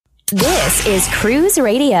This is Cruise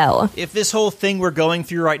Radio. If this whole thing we're going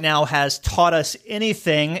through right now has taught us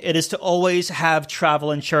anything, it is to always have travel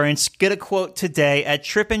insurance. Get a quote today at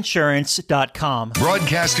tripinsurance.com.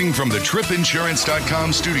 Broadcasting from the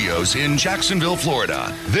tripinsurance.com studios in Jacksonville,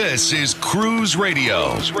 Florida. This is Cruise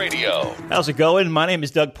Radio. How's it going? My name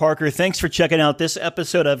is Doug Parker. Thanks for checking out this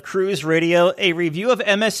episode of Cruise Radio, a review of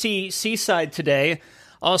MSC Seaside today.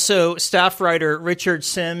 Also, staff writer Richard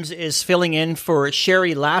Sims is filling in for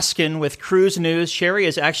Sherry Laskin with Cruise News. Sherry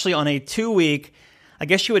is actually on a 2-week, I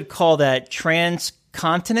guess you would call that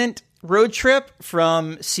transcontinent road trip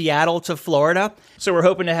from Seattle to Florida. So we're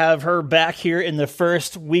hoping to have her back here in the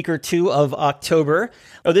first week or two of October.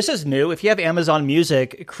 Oh, this is new. If you have Amazon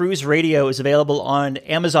Music, Cruise Radio is available on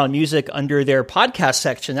Amazon Music under their podcast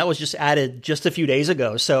section. That was just added just a few days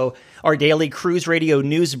ago. So our daily Cruise Radio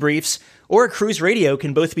news briefs or Cruise Radio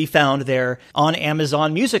can both be found there on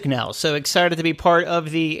Amazon Music now. So excited to be part of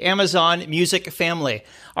the Amazon Music family.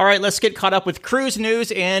 All right, let's get caught up with Cruise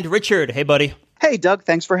News and Richard. Hey, buddy. Hey, Doug,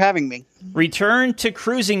 thanks for having me. Return to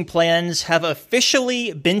cruising plans have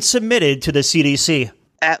officially been submitted to the CDC.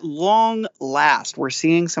 At long last, we're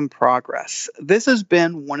seeing some progress. This has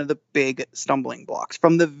been one of the big stumbling blocks.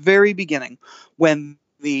 From the very beginning, when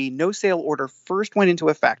the no-sail order first went into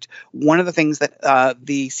effect, one of the things that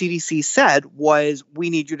the CDC said was,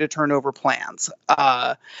 we need you to turn over plans.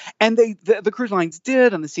 And the cruise lines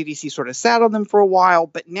did, and the CDC sort of sat on them for a while,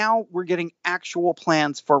 but now we're getting actual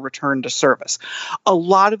plans for return to service. A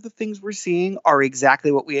lot of the things we're seeing are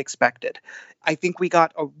exactly what we expected. I think we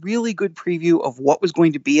got a really good preview of what was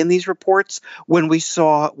going to be in these reports when we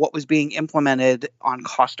saw what was being implemented on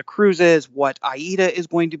Costa Cruises, what AIDA is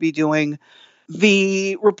going to be doing.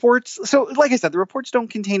 The reports, so like I said, the reports don't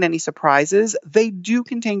contain any surprises. They do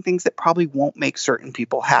contain things that probably won't make certain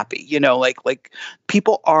people happy. You know, like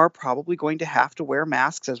people are probably going to have to wear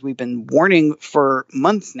masks, as we've been warning for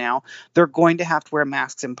months now. They're going to have to wear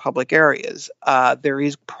masks in public areas. There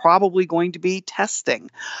is probably going to be testing.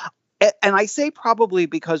 And I say probably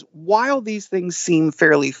because while these things seem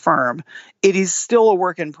fairly firm, it is still a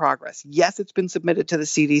work in progress. Yes, it's been submitted to the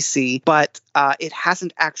CDC, but it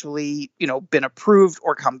hasn't actually, been approved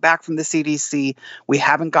or come back from the CDC. We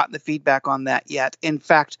haven't gotten the feedback on that yet. In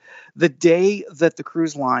fact, the day that the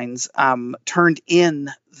cruise lines turned in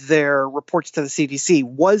their reports to the CDC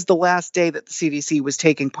was the last day that the CDC was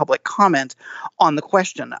taking public comment on the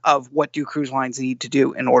question of what do cruise lines need to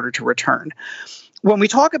do in order to return. When we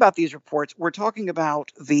talk about these reports, we're talking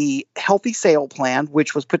about the Healthy Sail Plan,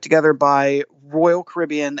 which was put together by Royal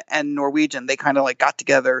Caribbean and Norwegian. They kind of got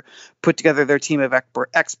together, put together their team of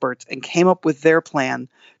experts, and came up with their plan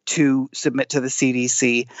to submit to the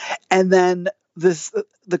CDC. And then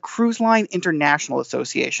the Cruise Line International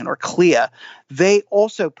Association, or CLIA, they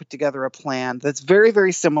also put together a plan that's very,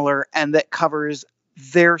 very similar and that covers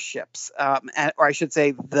their ships, or I should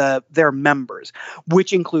say their members,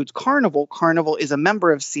 which includes Carnival. Carnival is a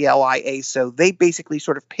member of CLIA, so they basically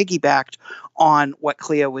sort of piggybacked on what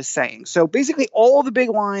CLIA was saying. So basically all the big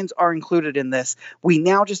lines are included in this. We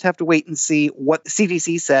now just have to wait and see what the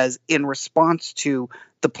CDC says in response to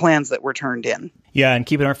the plans that were turned in. Yeah, and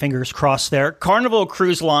keeping our fingers crossed there. Carnival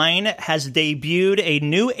Cruise Line has debuted a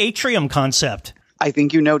new atrium concept. I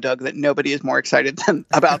think Doug, that nobody is more excited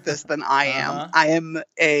about this than I am. I am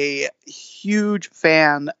a huge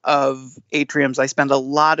fan of atriums. I spend a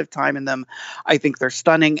lot of time in them. I think they're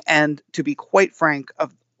stunning. And to be quite frank,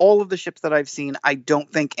 of all of the ships that I've seen, I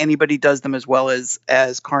don't think anybody does them as well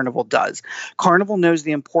as Carnival does. Carnival knows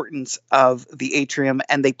the importance of the atrium,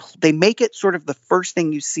 and they make it sort of the first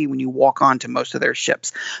thing you see when you walk onto most of their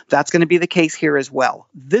ships. That's going to be the case here as well.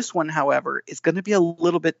 This one, however, is going to be a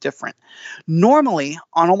little bit different. Normally,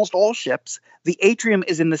 on almost all ships, the atrium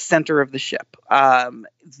is in the center of the ship.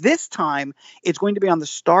 This time, it's going to be on the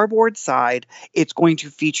starboard side. It's going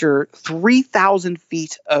to feature 3,000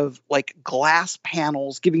 feet of glass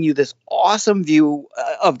panels, giving you this awesome view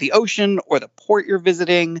of the ocean or the port you're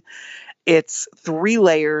visiting. It's 3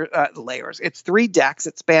 layers. It's 3 decks.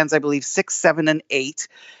 It spans, I believe, 6, 7, and 8.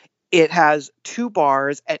 It has 2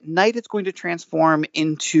 bars. At night, it's going to transform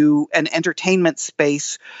into an entertainment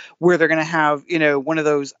space where they're going to have, one of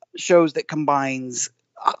those shows that combines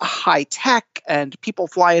high tech and people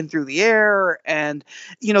flying through the air. And,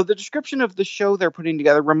 the description of the show they're putting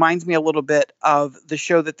together reminds me a little bit of the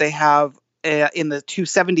show that they have in the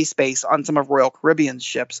 270 space on some of Royal Caribbean's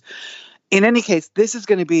ships. In any case, this is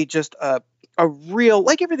going to be just a real,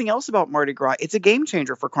 like everything else about Mardi Gras, it's a game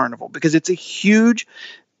changer for Carnival because it's a huge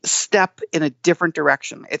step in a different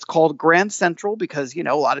direction. It's called Grand Central because, a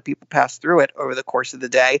lot of people pass through it over the course of the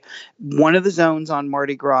day. One of the zones on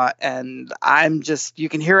Mardi Gras, and you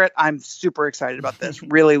can hear it. I'm super excited about this.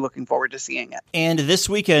 Really looking forward to seeing it. And this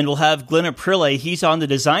weekend, we'll have Glenn Aprile. He's on the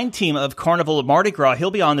design team of Carnival at Mardi Gras.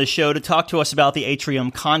 He'll be on the show to talk to us about the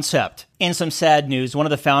atrium concept. And some sad news. One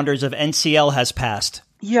of the founders of NCL has passed.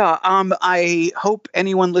 Yeah, I hope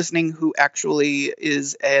anyone listening who actually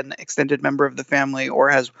is an extended member of the family or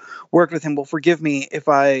has worked with him will forgive me if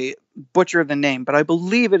I butcher the name, but I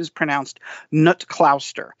believe it is pronounced Knut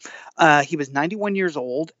Klauster. He was 91 years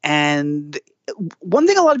old, and one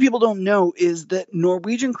thing a lot of people don't know is that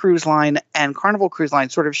Norwegian Cruise Line and Carnival Cruise Line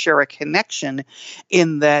sort of share a connection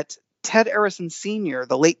in that Ted Arison Sr.,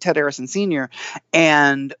 the late Ted Arison Sr.,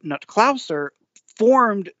 and Knut Klauster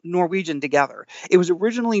formed Norwegian together. It was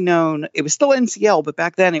originally known, it was still NCL, but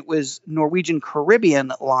back then it was Norwegian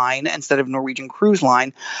Caribbean Line instead of Norwegian Cruise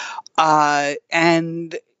Line.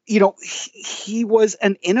 And he was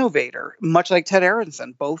an innovator, much like Ted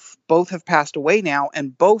Arison. Both have passed away now,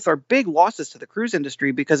 and both are big losses to the cruise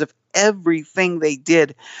industry because of everything they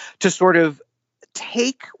did to sort of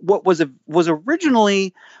take what was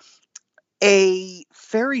originally a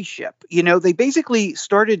ferry ship. They basically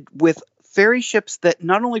started with ferry ships that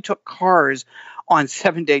not only took cars on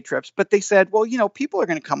 7-day trips, but they said, well, people are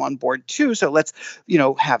going to come on board too. So let's,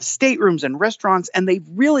 have staterooms and restaurants. And they've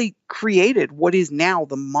really created what is now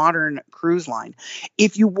the modern cruise line.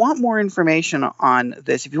 If you want more information on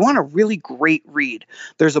this, if you want a really great read,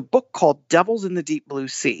 there's a book called Devils in the Deep Blue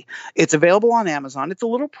Sea. It's available on Amazon. It's a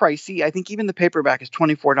little pricey. I think even the paperback is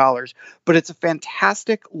 $24, but it's a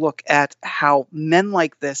fantastic look at how men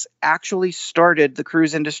like this actually started the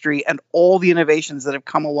cruise industry and all the innovations that have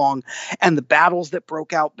come along and the battles that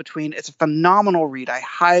broke out between. It's a phenomenal read. I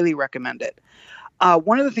highly recommend it.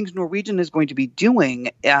 One of the things Norwegian is going to be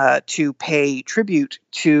doing to pay tribute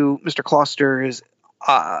to Mr. Klauster's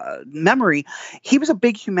memory, he was a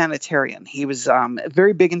big humanitarian. He was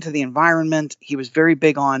very big into the environment. He was very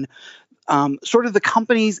big on sort of the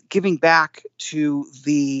companies giving back to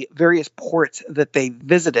the various ports that they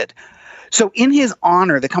visited. So in his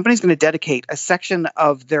honor, the company's going to dedicate a section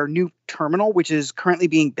of their new terminal, which is currently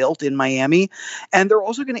being built in Miami. And they're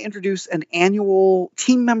also going to introduce an annual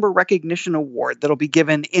team member recognition award that'll be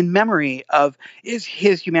given in memory of his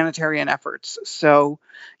humanitarian efforts. So,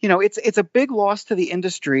 it's a big loss to the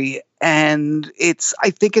industry. And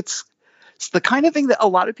I think it's the kind of thing that a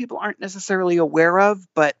lot of people aren't necessarily aware of,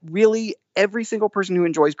 but really every single person who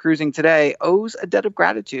enjoys cruising today owes a debt of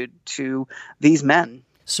gratitude to these men.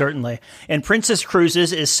 Certainly. And Princess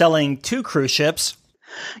Cruises is selling 2 cruise ships.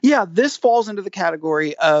 Yeah, this falls into the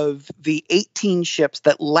category of the 18 ships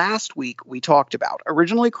that last week we talked about.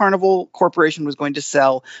 Originally, Carnival Corporation was going to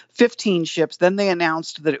sell 15 ships. Then they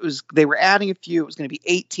announced that they were adding a few. It was going to be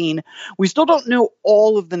 18. We still don't know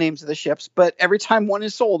all of the names of the ships, but every time one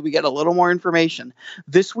is sold, we get a little more information.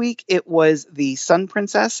 This week, it was the Sun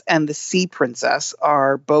Princess and the Sea Princess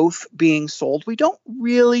are both being sold. We don't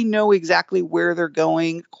really know exactly where they're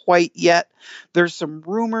going quite yet. There's some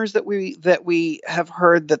rumors that we have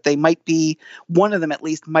heard that they might be, one of them at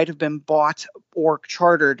least, might have been bought or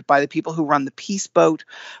chartered by the people who run the Peace Boat,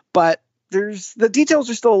 but the details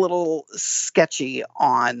are still a little sketchy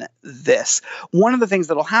on this. One of the things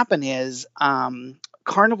that'll happen is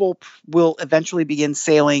Carnival will eventually begin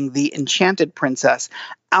sailing the Enchanted Princess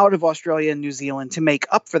out of Australia and New Zealand to make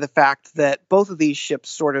up for the fact that both of these ships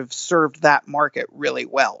sort of served that market really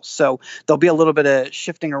well. So there'll be a little bit of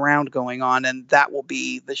shifting around going on, and that will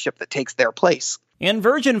be the ship that takes their place. And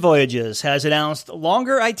Virgin Voyages has announced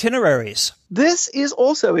longer itineraries. This is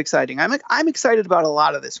also exciting. I'm excited about a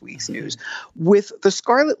lot of this week's news. With the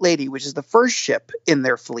Scarlet Lady, which is the first ship in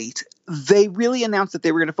their fleet, they really announced that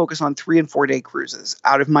they were going to focus on 3- and 4-day cruises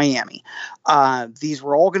out of Miami. These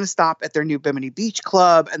were all going to stop at their new Bimini Beach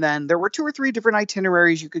Club, and then there were 2 or 3 different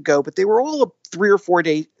itineraries you could go, but they were all 3 or 4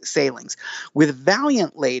 day sailings. With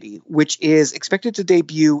Valiant Lady, which is expected to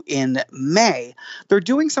debut in May, they're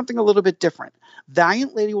doing something a little bit different.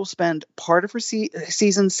 Valiant Lady will spend part of her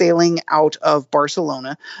season sailing out of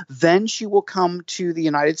Barcelona. Then she will come to the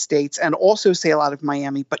United States and also sail out of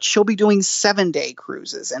Miami, but she'll be doing 7-day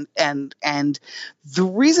cruises. And the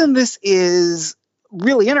reason this is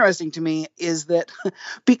really interesting to me is that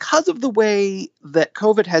because of the way that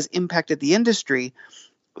COVID has impacted the industry,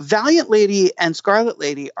 Valiant Lady and Scarlet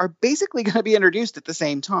Lady are basically going to be introduced at the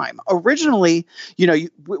same time. Originally,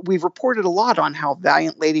 we've reported a lot on how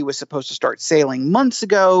Valiant Lady was supposed to start sailing months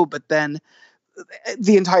ago, but then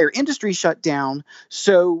the entire industry shut down.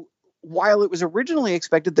 So while it was originally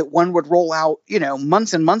expected that one would roll out,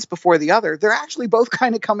 months and months before the other, they're actually both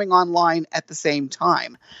kind of coming online at the same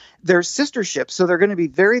time. They're sister ships, so they're going to be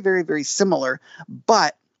very, very, very similar,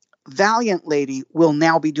 but Valiant Lady will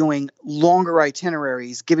now be doing longer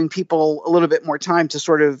itineraries, giving people a little bit more time to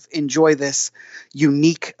sort of enjoy this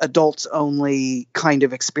unique adults-only kind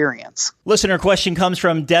of experience. Listener question comes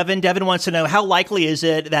from Devin. Devin wants to know, how likely is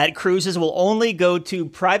it that cruises will only go to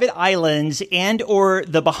private islands and or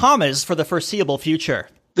the Bahamas for the foreseeable future?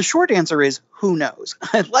 The short answer is, who knows?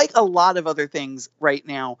 Like a lot of other things right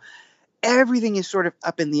now, everything is sort of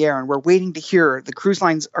up in the air, and we're waiting to hear. The cruise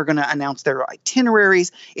lines are going to announce their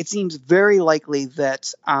itineraries. It seems very likely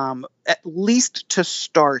that at least to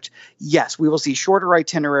start, yes, we will see shorter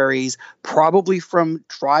itineraries, probably from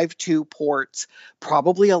drive-to ports,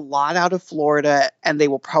 probably a lot out of Florida, and they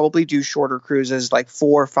will probably do shorter cruises like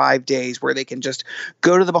 4 or 5 days where they can just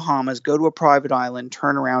go to the Bahamas, go to a private island,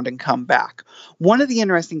 turn around and come back. One of the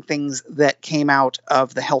interesting things that came out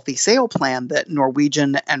of the Healthy Sail plan that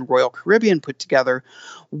Norwegian and Royal Caribbean put together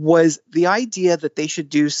was the idea that they should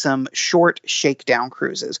do some short shakedown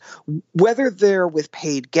cruises, whether they're with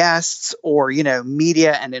paid guests or,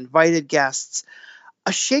 media and invited guests.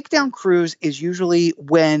 A shakedown cruise is usually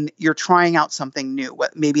when you're trying out something new.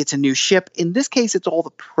 Maybe it's a new ship. In this case, it's all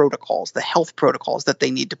the protocols, the health protocols that they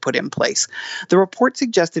need to put in place. The report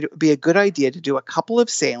suggested it would be a good idea to do a couple of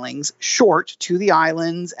sailings, short, to the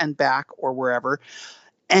islands and back or wherever,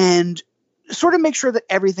 and sort of make sure that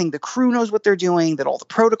the crew knows what they're doing, that all the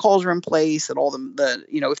protocols are in place, that all the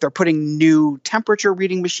if they're putting new temperature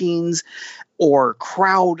reading machines or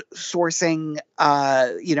crowd sourcing,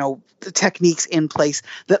 the techniques in place,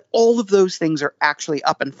 that all of those things are actually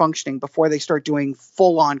up and functioning before they start doing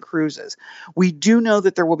full-on cruises. We do know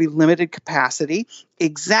that there will be limited capacity.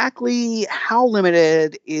 Exactly how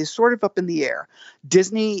limited is sort of up in the air.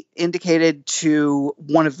 Disney indicated to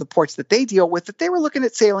one of the ports that they deal with that they were looking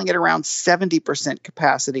at sailing at around 70%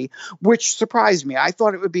 capacity, which surprised me. I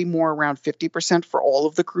thought it would be more around 50% for all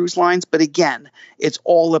of the cruise lines, but again, it's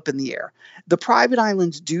all up in the air. The private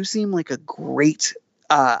islands do seem like a great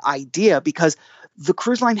idea because the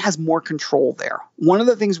cruise line has more control there. One of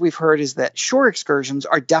the things we've heard is that shore excursions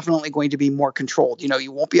are definitely going to be more controlled.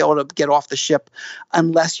 You won't be able to get off the ship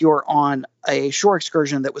unless you're on a shore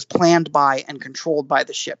excursion that was planned by and controlled by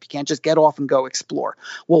the ship. You can't just get off and go explore.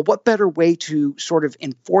 Well, what better way to sort of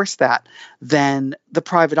enforce that than the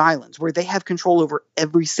private islands, where they have control over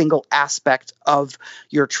every single aspect of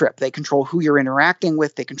your trip. They control who you're interacting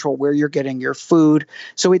with. They control where you're getting your food.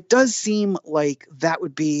 So it does seem like that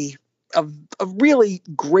would be a really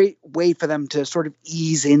great way for them to sort of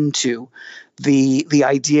ease into the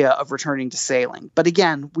idea of returning to sailing. But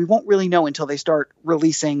again, we won't really know until they start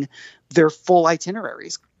releasing their full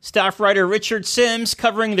itineraries. Staff writer Richard Sims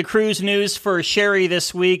covering the cruise news for Sherry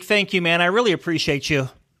this week. Thank you, man. I really appreciate you.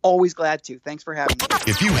 Always glad to. Thanks for having me.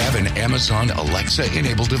 If you have an Amazon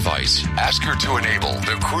Alexa-enabled device, ask her to enable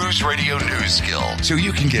the Cruise Radio News skill so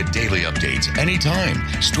you can get daily updates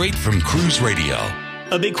anytime, straight from Cruise Radio.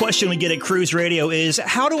 A big question we get at Cruise Radio is,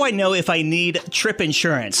 how do I know if I need trip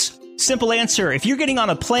insurance? Simple answer. If you're getting on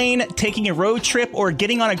a plane, taking a road trip, or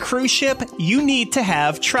getting on a cruise ship, you need to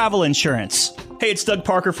have travel insurance. Hey, it's Doug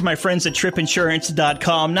Parker from my friends at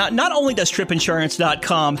tripinsurance.com. Not only does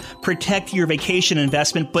tripinsurance.com protect your vacation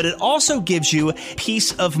investment, but it also gives you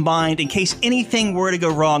peace of mind in case anything were to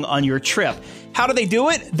go wrong on your trip. How do they do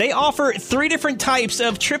it? They offer 3 different types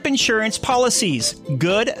of trip insurance policies.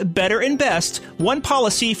 Good, better, and best. One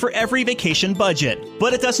policy for every vacation budget.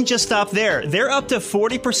 But it doesn't just stop there. They're up to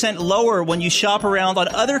 40% lower when you shop around on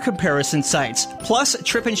other comparison sites. Plus,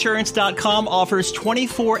 tripinsurance.com offers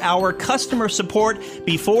 24-hour customer support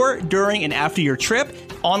before, during, and after your trip,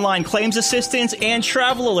 online claims assistance, and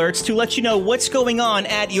travel alerts to let you know what's going on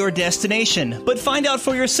at your destination. But find out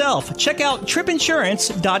for yourself. Check out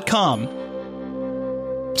tripinsurance.com.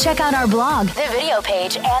 Check out our blog, the video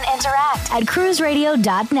page, and interact at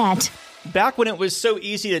cruiseradio.net. Back when it was so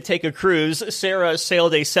easy to take a cruise, Sarah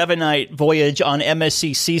sailed a 7-night voyage on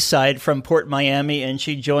MSC Seaside from Port Miami, and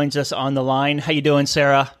she joins us on the line. How you doing,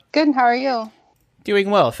 Sarah? Good. How are you? Doing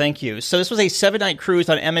well, thank you. So this was a 7-night cruise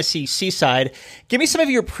on MSC Seaside. Give me some of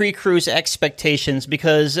your pre-cruise expectations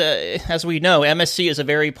because, as we know, MSC is a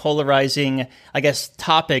very polarizing,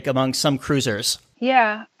 topic among some cruisers.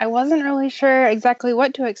 Yeah, I wasn't really sure exactly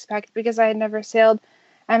what to expect because I had never sailed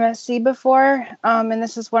MSC before, and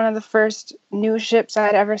this is one of the first new ships I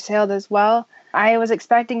had ever sailed as well. I was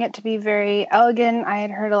expecting it to be very elegant. I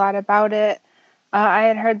had heard a lot about it. I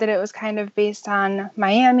had heard that it was kind of based on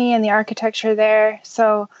Miami and the architecture there,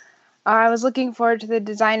 so I was looking forward to the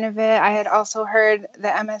design of it. I had also heard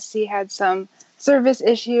that MSC had some service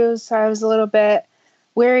issues, so I was a little bit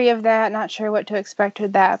wary of that, not sure what to expect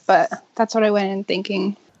with that, but that's what I went in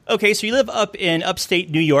thinking. Okay, so you live up in upstate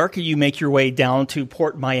New York. You make your way down to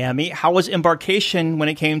Port Miami. How was embarkation when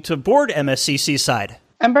it came to board MSC Seaside?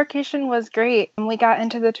 Embarkation was great. We got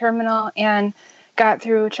into the terminal and got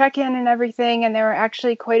through check-in and everything, and there were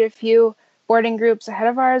actually quite a few boarding groups ahead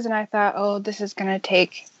of ours, and I thought, oh, this is going to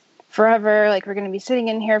take forever. Like, we're going to be sitting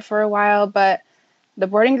in here for a while, but the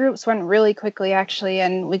boarding groups went really quickly, actually,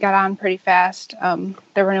 and we got on pretty fast.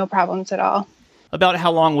 There were no problems at all. About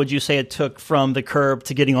how long would you say it took from the curb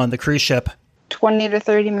to getting on the cruise ship? 20 to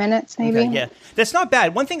 30 minutes, maybe. Okay, yeah, that's not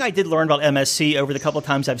bad. One thing I did learn about MSC over the couple of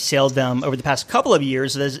times I've sailed them over the past couple of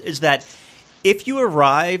years is that if you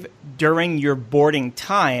arrive during your boarding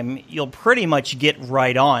time, you'll pretty much get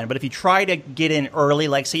right on. But if you try to get in early,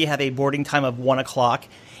 like say you have a boarding time of 1 o'clock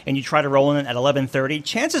and you try to roll in at 11:30,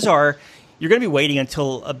 chances are you're going to be waiting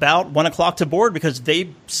until about 1 o'clock to board because they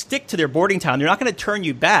stick to their boarding time. They're not going to turn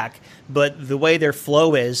you back, but the way their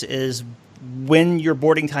flow is when your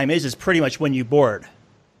boarding time is pretty much when you board.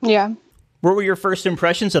 Yeah. What were your first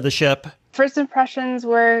impressions of the ship? First impressions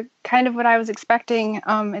were kind of what I was expecting.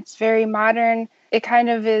 It's very modern. It kind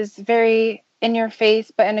of is very in your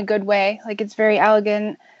face, but in a good way. Like, it's very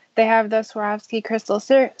elegant. They have the Swarovski crystal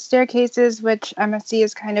staircases, which MSC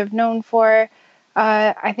is kind of known for.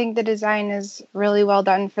 I think the design is really well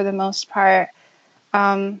done for the most part.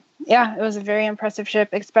 It was a very impressive ship,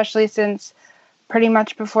 especially since pretty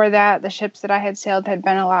much before that, the ships that I had sailed had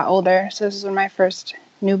been a lot older. So this was one of my first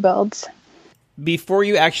new builds. Before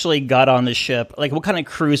you actually got on the ship, like, what kind of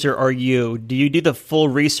cruiser are you? Do you do the full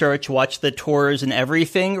research, watch the tours and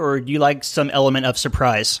everything, or do you like some element of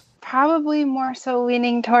surprise? Probably more so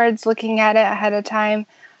leaning towards looking at it ahead of time.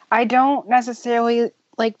 I don't necessarily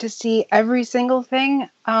like to see every single thing.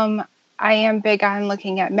 I am big on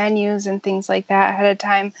looking at menus and things like that ahead of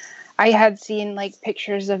time. I had seen like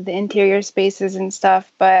pictures of the interior spaces and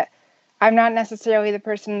stuff, but I'm not necessarily the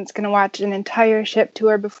person that's going to watch an entire ship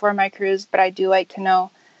tour before my cruise, but I do like to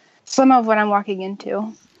know some of what I'm walking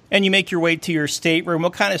into. And you make your way to your stateroom.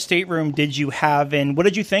 What kind of stateroom did you have, and what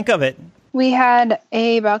did you think of it? We had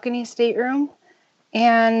a balcony stateroom,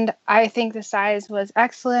 and I think the size was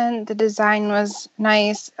excellent. The design was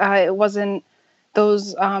nice. It wasn't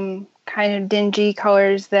those kind of dingy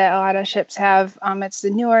colors that a lot of ships have. It's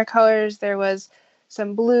the newer colors. There was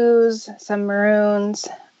some blues, some maroons.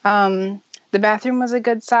 The bathroom was a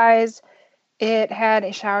good size. It had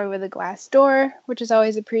a shower with a glass door, which is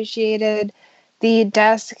always appreciated. The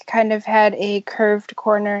desk kind of had a curved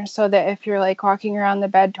corner so that if you're like walking around the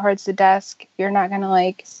bed towards the desk, you're not going to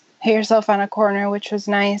like hit yourself on a corner, which was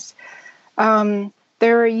nice.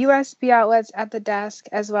 There were USB outlets at the desk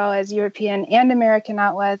as well as European and American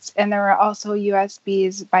outlets, and there were also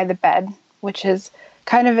USBs by the bed, which is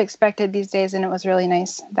kind of expected these days, and it was really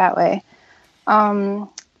nice that way.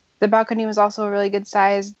 The balcony was also a really good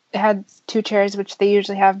size. It had 2 chairs, which they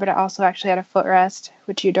usually have, but it also actually had a footrest,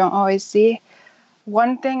 which you don't always see.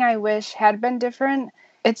 One thing I wish had been different,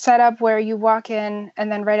 it's set up where you walk in,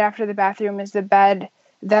 and then right after the bathroom is the bed,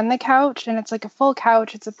 then the couch, and it's like a full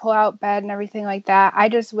couch. It's a pull-out bed and everything like that. I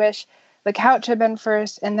just wish the couch had been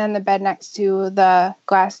first and then the bed next to the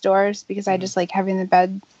glass doors, because I just like having the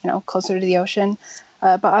bed, closer to the ocean.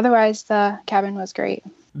 But otherwise, the cabin was great.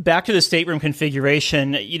 Back to the stateroom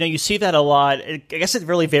configuration, you see that a lot. I guess it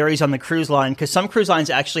really varies on the cruise line, because some cruise lines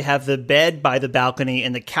actually have the bed by the balcony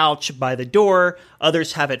and the couch by the door.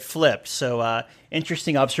 Others have it flipped. So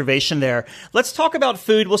interesting observation there. Let's talk about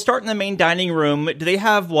food. We'll start in the main dining room. Do they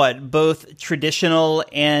have both traditional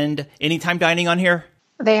and anytime dining on here?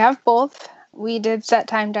 They have both. We did set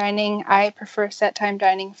time dining. I prefer set time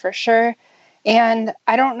dining for sure. And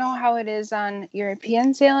I don't know how it is on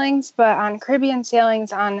European sailings, but on Caribbean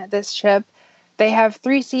sailings on this ship, they have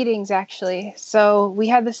 3 seatings actually. So we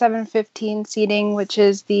had the 715 seating, which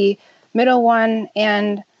is the middle one,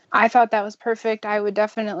 and I thought that was perfect. I would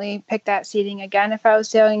definitely pick that seating again if I was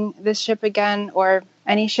sailing this ship again, or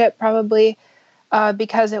any ship probably,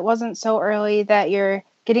 because it wasn't so early that you're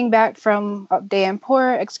getting back from a day in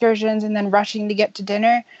port, excursions, and then rushing to get to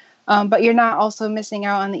dinner. But you're not also missing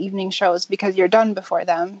out on the evening shows because you're done before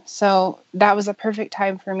them. So that was a perfect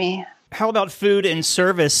time for me. How about food and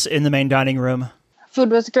service in the main dining room?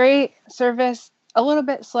 Food was great. Service, a little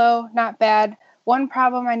bit slow, not bad. One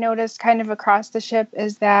problem I noticed kind of across the ship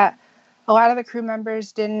is that a lot of the crew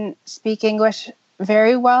members didn't speak English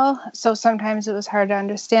very well. So sometimes it was hard to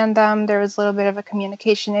understand them. There was a little bit of a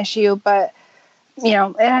communication issue, but,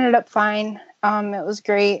 it ended up fine. It was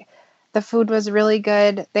great. The food was really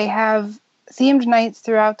good. They have themed nights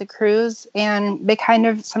throughout the cruise, and they kind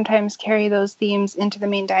of sometimes carry those themes into the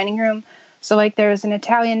main dining room. So like there's an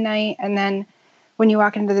Italian night, and then when you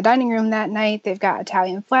walk into the dining room that night, they've got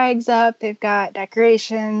Italian flags up, they've got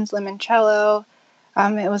decorations, limoncello.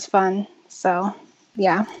 It was fun. So,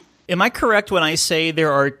 yeah. Am I correct when I say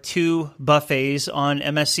there are 2 buffets on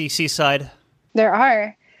MSC Seaside? There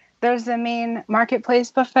are. There's the main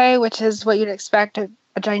marketplace buffet, which is what you'd expect, a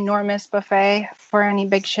ginormous buffet for any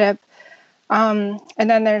big ship. And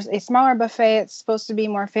then there's a smaller buffet. It's supposed to be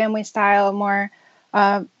more family style, more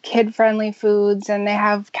kid-friendly foods, and they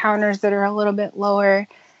have counters that are a little bit lower.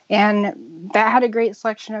 And that had a great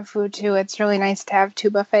selection of food, too. It's really nice to have 2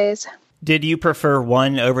 buffets. Did you prefer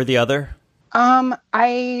one over the other?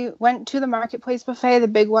 I went to the marketplace buffet, the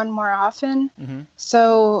big one, more often. Mm-hmm.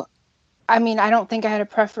 So, I mean, I don't think I had a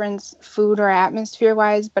preference food or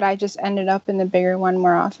atmosphere-wise, but I just ended up in the bigger one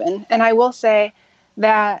more often. And I will say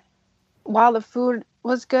that while the food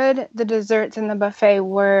was good, the desserts in the buffet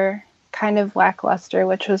were kind of lackluster,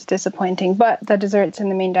 which was disappointing. But the desserts in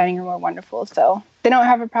the main dining room were wonderful. So they don't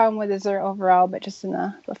have a problem with dessert overall, but just in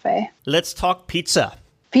the buffet. Let's talk pizza.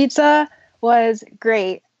 Pizza was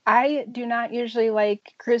great. I do not usually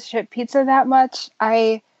like cruise ship pizza that much.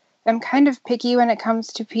 I am kind of picky when it comes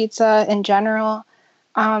to pizza in general.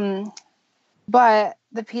 But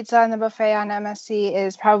the pizza on the buffet on MSC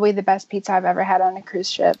is probably the best pizza I've ever had on a cruise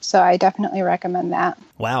ship. So I definitely recommend that.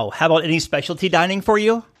 Wow. How about any specialty dining for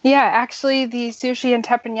you? Yeah, actually the sushi and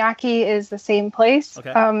teppanyaki is the same place.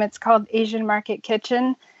 Okay. It's called Asian Market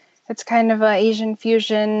Kitchen. It's kind of an Asian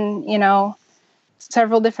fusion,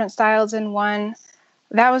 several different styles in one.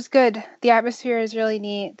 That was good. The atmosphere is really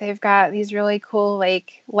neat. They've got these really cool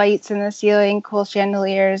lights in the ceiling, cool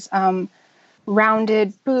chandeliers,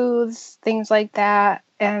 rounded booths, things like that.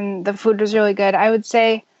 And the food was really good. I would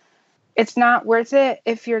say it's not worth it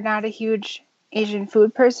if you're not a huge Asian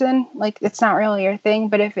food person. It's not really your thing,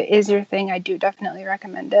 but if it is your thing, I do definitely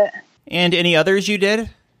recommend it. And any others you did?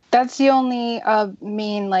 That's the only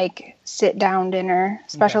main sit-down dinner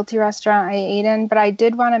specialty restaurant I ate in. But I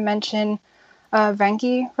did want to mention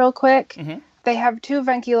Venchi real quick. Mm-hmm. They have 2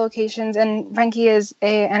 Venchi locations, and Venchi is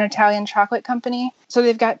an Italian chocolate company. So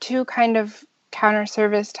they've got 2 kind of counter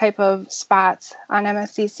service type of spots on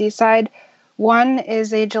MSC Seaside. One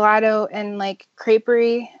is a gelato and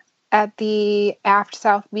creperie at the Aft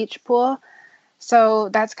South Beach pool. So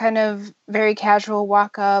that's kind of very casual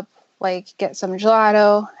walk up, get some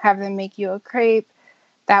gelato, have them make you a crepe.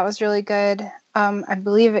 That was really good. I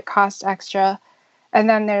believe it cost extra. And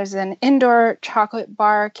then there's an indoor chocolate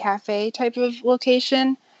bar cafe type of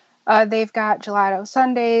location. They've got gelato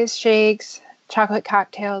sundaes, shakes, chocolate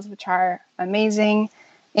cocktails, which are amazing,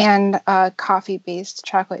 and coffee-based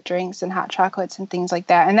chocolate drinks and hot chocolates and things like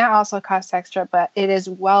that. And that also costs extra, but it is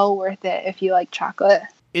well worth it if you like chocolate.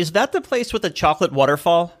 Is that the place with the chocolate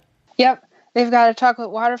waterfall? Yep. They've got a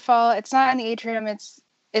chocolate waterfall. It's not in the atrium. It's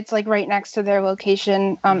right next to their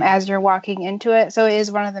location as you're walking into it. So it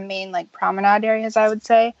is one of the main promenade areas, I would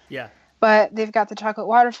say. Yeah. But they've got the chocolate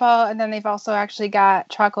waterfall, and then they've also actually got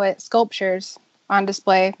chocolate sculptures on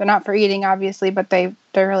display. They're not for eating, obviously, but they're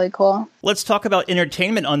really cool. Let's talk about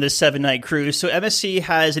entertainment on this 7-night cruise. So MSC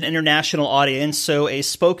has an international audience, so a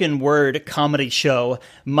spoken word comedy show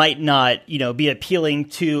might not, be appealing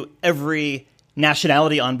to every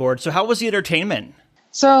nationality on board. So how was the entertainment?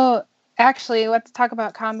 So actually, let's talk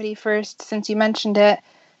about comedy first, since you mentioned it.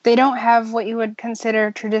 They don't have what you would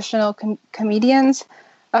consider traditional comedians,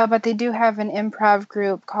 but they do have an improv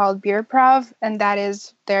group called Beer Prov, and that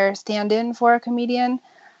is their stand-in for a comedian.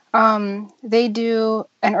 They do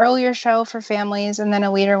an earlier show for families and then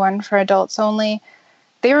a later one for adults only.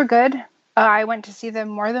 They were good. I went to see them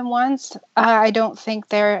more than once. I don't think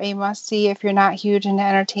they're a must-see if you're not huge into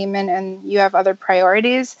entertainment and you have other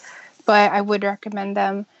priorities, but I would recommend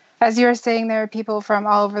them. As you were saying, there are people from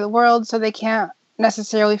all over the world, so they can't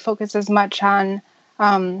necessarily focus as much on,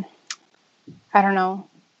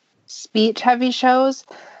 speech-heavy shows.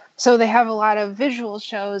 So they have a lot of visual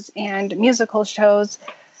shows and musical shows,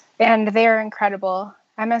 and they're incredible.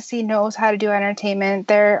 MSC knows how to do entertainment.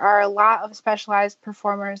 There are a lot of specialized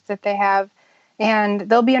performers that they have, and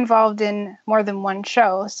they'll be involved in more than one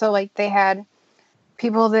show. So they had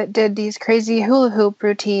people that did these crazy hula hoop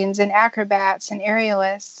routines, and acrobats and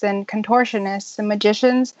aerialists and contortionists and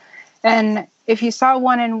magicians. And if you saw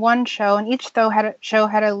one in one show, and each show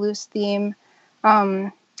had a loose theme,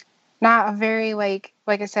 not a very like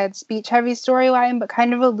I said, speech heavy storyline, but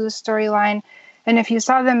kind of a loose storyline. And if you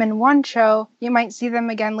saw them in one show, you might see them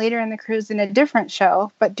again later in the cruise in a different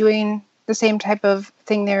show, but doing the same type of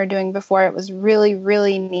thing they were doing before. It was really,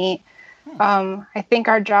 really neat. I think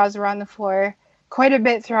our jaws were on the floor quite a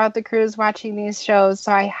bit throughout the cruise watching these shows,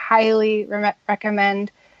 so I highly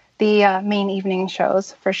recommend the main evening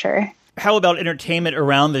shows for sure. How about entertainment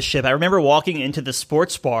around the ship? I remember walking into the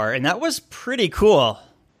sports bar, and that was pretty cool.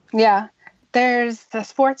 Yeah, there's the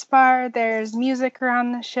sports bar, there's music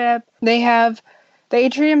around the ship. The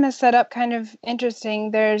atrium is set up kind of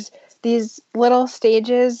interesting. There's these little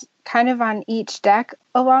stages kind of on each deck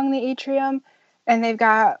along the atrium, and they've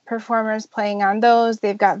got performers playing on those.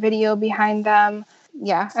 They've got video behind them.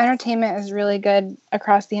 Yeah, entertainment is really good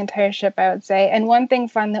across the entire ship, I would say. And one thing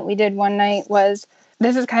fun that we did one night was,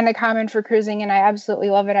 this is kind of common for cruising, and I absolutely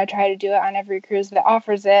love it. I try to do it on every cruise that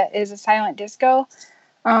offers it, is a silent disco.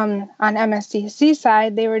 On MSC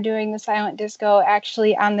Seaside, they were doing the silent disco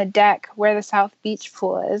actually on the deck where the South Beach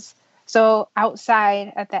pool is. So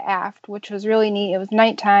outside at the aft, which was really neat. It was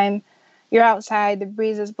nighttime. You're outside, the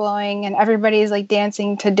breeze is blowing, and everybody's like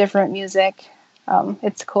dancing to different music.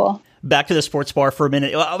 It's cool. Back to the sports bar for a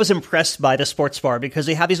minute. I was impressed by the sports bar because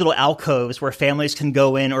they have these little alcoves where families can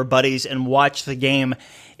go in, or buddies, and watch the game.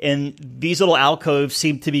 And these little alcoves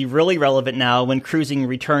seem to be really relevant now when cruising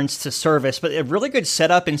returns to service, but a really good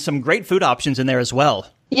setup and some great food options in there as well.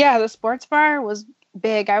 Yeah, the sports bar was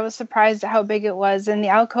big. I was surprised at how big it was. And the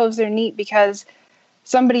alcoves are neat because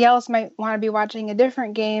somebody else might want to be watching a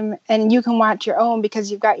different game, and you can watch your own because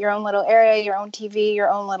you've got your own little area, your own TV, your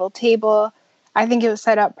own little table. I think it was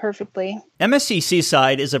set up perfectly. MSC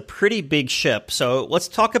Seaside is a pretty big ship, so let's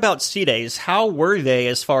talk about sea days. How were they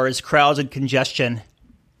as far as crowds and congestion?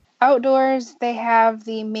 Outdoors, they have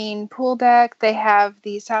the main pool deck. They have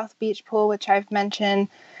the South Beach pool, which I've mentioned.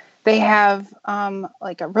 They have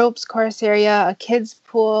like a ropes course area, a kids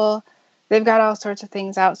pool. They've got all sorts of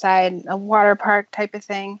things outside, a water park type of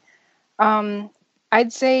thing.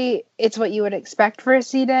 I'd say it's what you would expect for a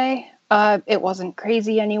sea day. It wasn't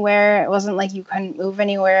crazy anywhere. It wasn't like you couldn't move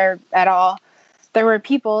anywhere at all. There were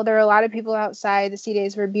a lot of people outside. The sea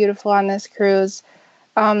days were beautiful on this cruise.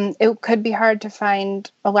 It could be hard to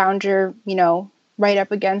find a lounger, right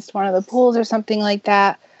up against one of the pools or something like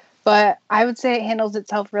that. But I would say it handles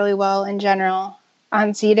itself really well in general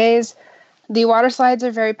on sea days. The water slides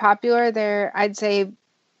are very popular. They're, I'd say,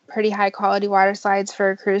 pretty high quality water slides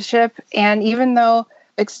for a cruise ship. And even though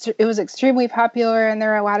it was extremely popular and there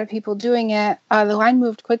were a lot of people doing it, the line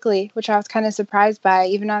moved quickly, which I was kind of surprised by.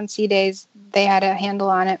 Even on sea days, they had a handle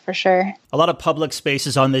on it for sure. A lot of public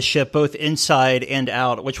spaces on this ship, both inside and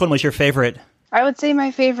out. Which one was your favorite? I would say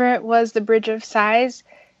my favorite was the Bridge of Sighs.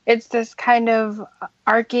 It's this kind of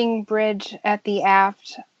arcing bridge at the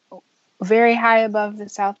aft, very high above the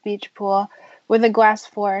South Beach pool, with a glass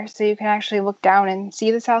floor, so you can actually look down and see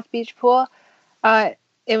the South Beach pool.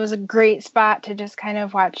 It was a great spot to just kind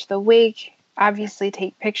of watch the wake, obviously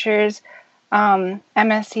take pictures.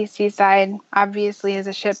 MSC Seaside obviously is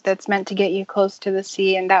a ship that's meant to get you close to the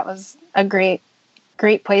sea, and that was a great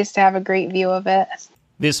place to have a great view of it.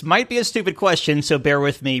 This might be a stupid question, so bear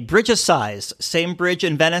with me. Bridge of Sighs, same bridge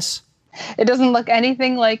in Venice? It doesn't look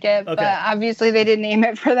anything like it, okay. But obviously they didn't name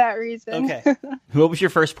it for that reason. Okay. What was your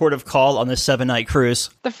first port of call on this 7-night cruise?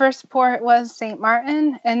 The first port was St.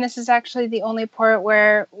 Martin, and this is actually the only port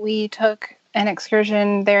where we took an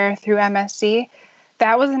excursion there through MSC.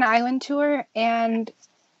 That was an island tour, and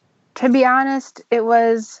to be honest, it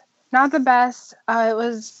was not the best. It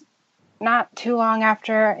was not too long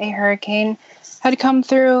after a hurricane had come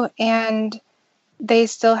through, and they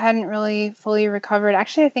still hadn't really fully recovered.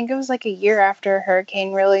 Actually, I think it was like a year after a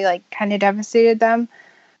hurricane really kind of devastated them.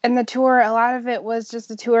 And the tour, a lot of it was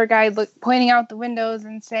just a tour guide pointing out the windows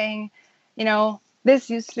and saying,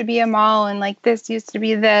 this used to be a mall and this used to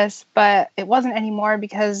be this, but it wasn't anymore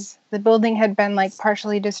because the building had been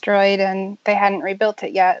partially destroyed and they hadn't rebuilt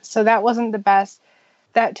it yet. So that wasn't the best.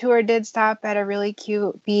 That tour did stop at a really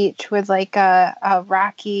cute beach with a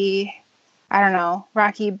rocky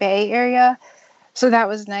bay area. So that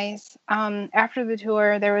was nice. After the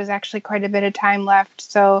tour, there was actually quite a bit of time left.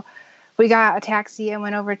 So we got a taxi and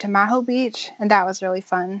went over to Maho Beach, and that was really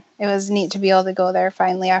fun. It was neat to be able to go there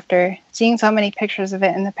finally after seeing so many pictures of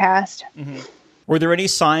it in the past. Mm-hmm. Were there any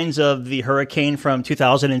signs of the hurricane from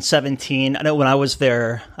 2017? I know when I was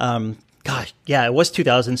there, it was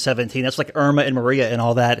 2017. That's like Irma and Maria and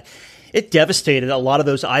all that. It devastated a lot of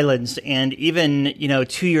those islands. And even,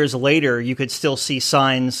 2 years later, you could still see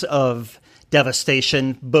signs of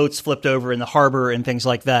devastation, boats flipped over in the harbor and things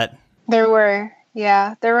like that. There were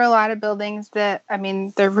a lot of buildings that,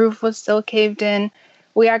 their roof was still caved in.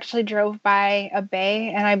 We actually drove by a bay,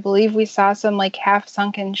 and I believe we saw some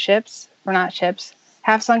half-sunken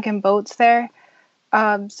half-sunken boats there.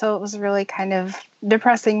 So it was really kind of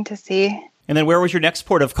depressing to see. And then where was your next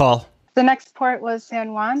port of call? The next port was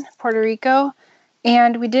San Juan, Puerto Rico,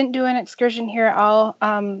 and we didn't do an excursion here at all.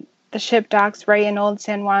 The ship docks right in Old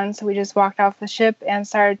San Juan, so we just walked off the ship and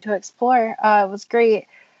started to explore. It was great.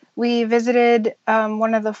 We visited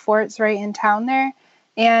one of the forts right in town there,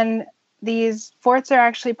 and these forts are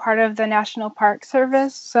actually part of the National Park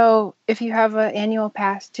Service. So if you have an annual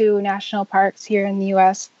pass to national parks here in the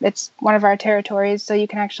U.S., it's one of our territories, so you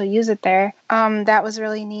can actually use it there. That was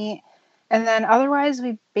really neat. And then otherwise,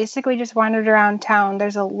 we basically just wandered around town.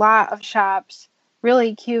 There's a lot of shops,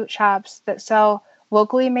 really cute shops that sell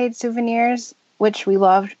locally made souvenirs, which we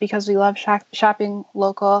loved because we love shopping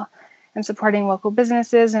local and supporting local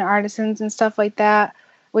businesses and artisans and stuff like that.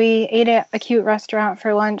 We ate at a cute restaurant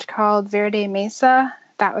for lunch called Verde Mesa.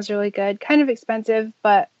 That was really good. Kind of expensive,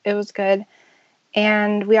 but it was good.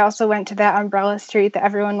 And we also went to that umbrella street that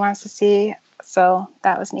everyone wants to see. So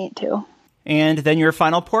that was neat too. And then your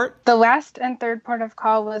final port? The last and third port of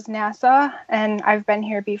call was Nassau, and I've been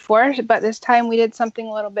here before, but this time we did something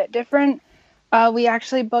a little bit different. We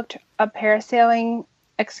actually booked a parasailing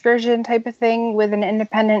excursion type of thing with an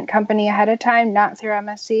independent company ahead of time, not through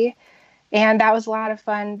MSC. And that was a lot of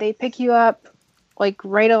fun. They pick you up like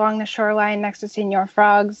right along the shoreline next to Señor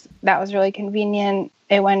Frog's. That was really convenient.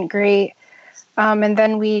 It went great. And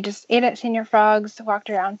then we just ate at Señor Frog's, walked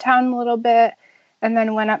around town a little bit, and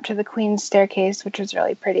then went up to the Queen's Staircase, which was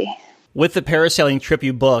really pretty. With the parasailing trip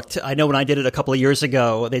you booked, I know when I did it a couple of years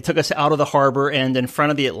ago, they took us out of the harbor and in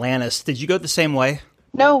front of the Atlantis. Did you go the same way?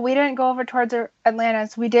 No, we didn't go over towards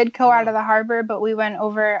Atlantis. We did go out of the harbor, but we went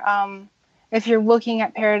over, if you're looking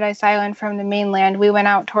at Paradise Island from the mainland, we went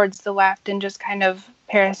out towards the left and just kind of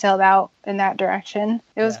parasailed out in that direction.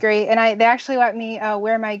 It was great. And they actually let me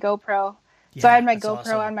wear my GoPro. So I had my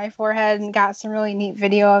GoPro on my forehead and got some really neat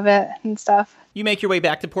video of it and stuff. You make your way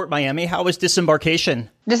back to Port Miami. How was disembarkation?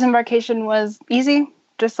 Disembarkation was easy,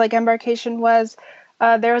 just like embarkation was.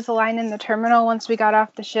 There was a line in the terminal once we got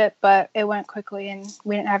off the ship, but it went quickly and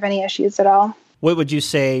we didn't have any issues at all. What would you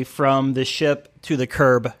say from the ship to the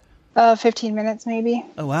curb? 15 minutes maybe.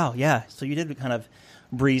 Oh, wow. Yeah. So you did kind of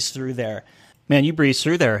breeze through there. Man, you breezed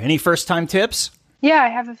through there. Any first-time tips? Yeah, I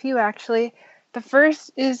have a few actually. The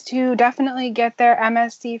first is to definitely get their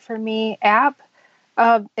MSC for Me app.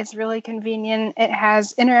 It's really convenient. It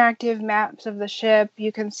has interactive maps of the ship.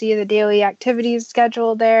 You can see the daily activities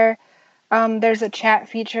scheduled there. There's a chat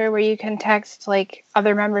feature where you can text like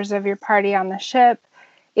other members of your party on the ship,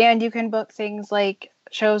 and you can book things like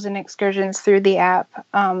shows and excursions through the app.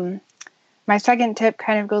 My second tip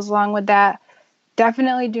kind of goes along with that.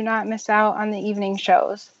 Definitely do not miss out on the evening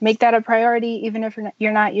shows. Make that a priority, even if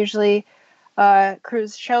you're not usually a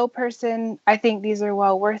cruise show person. I think these are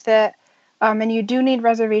well worth it. And you do need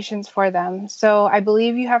reservations for them. So I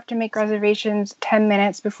believe you have to make reservations 10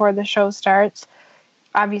 minutes before the show starts.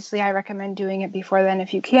 Obviously, I recommend doing it before then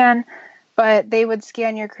if you can. But they would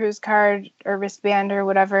scan your cruise card or wristband or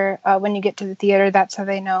whatever when you get to the theater. That's how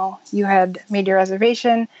they know you had made your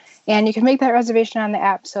reservation. And you can make that reservation on the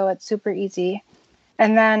app, so it's super easy.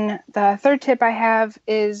 And then the third tip I have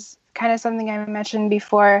is kind of something I mentioned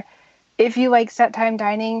before. If you like set time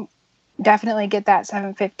dining, definitely get that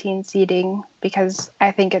 7:15 seating because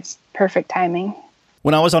I think it's perfect timing.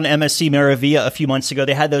 When I was on MSC Maravilla a few months ago,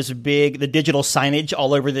 they had the digital signage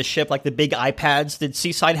all over the ship, like the big iPads. Did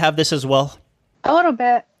Seaside have this as well? A little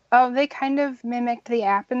bit. They kind of mimicked the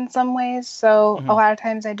app in some ways. So a lot of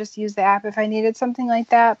times I just use the app if I needed something like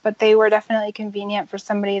that. But they were definitely convenient for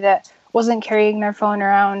somebody that wasn't carrying their phone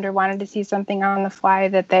around or wanted to see something on the fly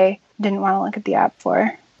that they didn't want to look at the app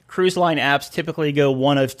for. Cruise line apps typically go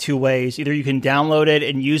one of two ways. Either you can download it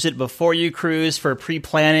and use it before you cruise for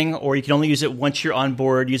pre-planning, or you can only use it once you're on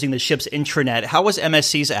board using the ship's intranet. How was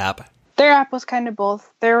MSC's app? Their app was kind of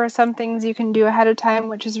both. There were some things you can do ahead of time,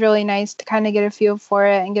 which is really nice to kind of get a feel for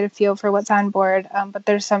it and get a feel for what's on board. But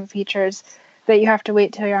there's some features that you have to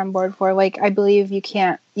wait till you're on board for. Like, I believe you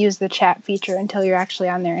can't use the chat feature until you're actually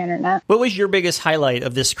on their internet. What was your biggest highlight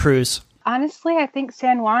of this cruise? Honestly, I think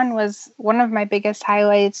San Juan was one of my biggest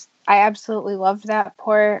highlights. I absolutely loved that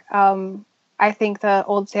port. I think the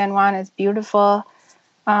old San Juan is beautiful.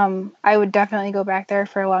 I would definitely go back there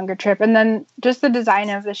for a longer trip. And then just the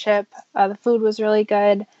design of the ship, the food was really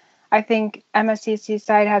good. I think MSC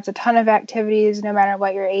Seaside has a ton of activities no matter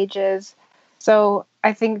what your age is. So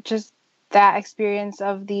I think just that experience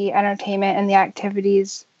of the entertainment and the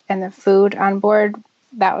activities and the food on board,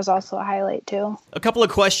 that was also a highlight too. A couple of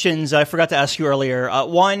questions I forgot to ask you earlier.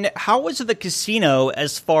 One, how was the casino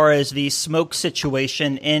as far as the smoke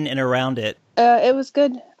situation in and around it? It was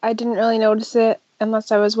good. I didn't really notice it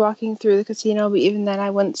unless I was walking through the casino, but even then I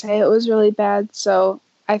wouldn't say it was really bad. So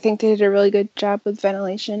I think they did a really good job with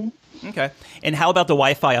ventilation. Okay. And how about the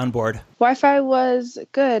Wi-Fi on board? Wi-Fi was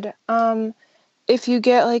good. If you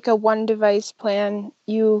get like a one device plan,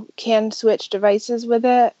 you can switch devices with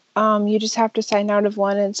it. You just have to sign out of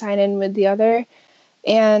one and sign in with the other.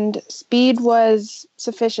 And speed was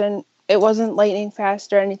sufficient. It wasn't lightning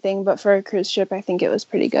fast or anything, but for a cruise ship, I think it was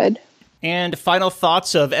pretty good. And final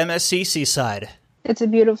thoughts of MSC Seaside? It's a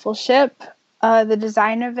beautiful ship. The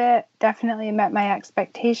design of it definitely met my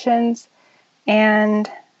expectations, and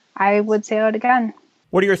I would sail it again.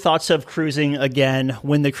 What are your thoughts of cruising again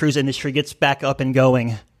when the cruise industry gets back up and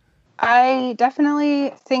going? I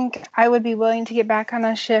definitely think I would be willing to get back on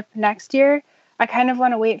a ship next year. I kind of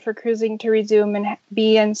want to wait for cruising to resume and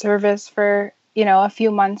be in service for, a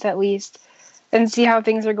few months at least, and see how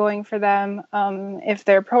things are going for them. If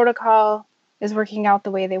their protocol is working out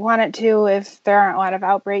the way they want it to, if there aren't a lot of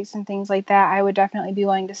outbreaks and things like that, I would definitely be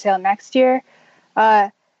willing to sail next year.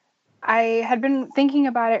 I had been thinking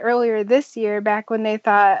about it earlier this year, back when they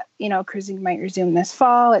thought, cruising might resume this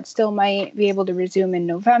fall. It still might be able to resume in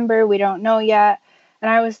November. We don't know yet. And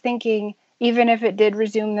I was thinking, even if it did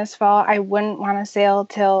resume this fall, I wouldn't want to sail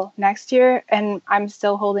till next year. And I'm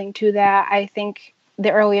still holding to that. I think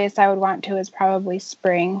the earliest I would want to is probably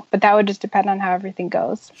spring, but that would just depend on how everything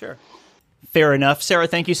goes. Sure. Fair enough. Sarah,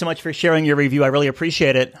 thank you so much for sharing your review. I really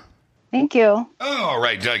appreciate it. Thank you. All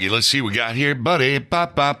right, Dougie, let's see what we got here, buddy.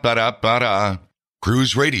 Ba-ba-ba-da-ba-da.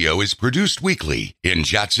 Cruise Radio is produced weekly in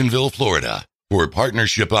Jacksonville, Florida. For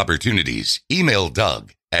partnership opportunities, email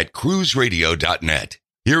Doug at cruiseradio.net.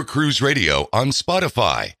 Hear Cruise Radio on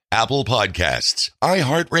Spotify, Apple Podcasts,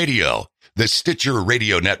 iHeartRadio, the Stitcher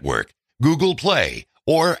Radio Network, Google Play,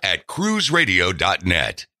 or at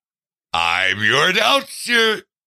cruiseradio.net. I'm your announcer,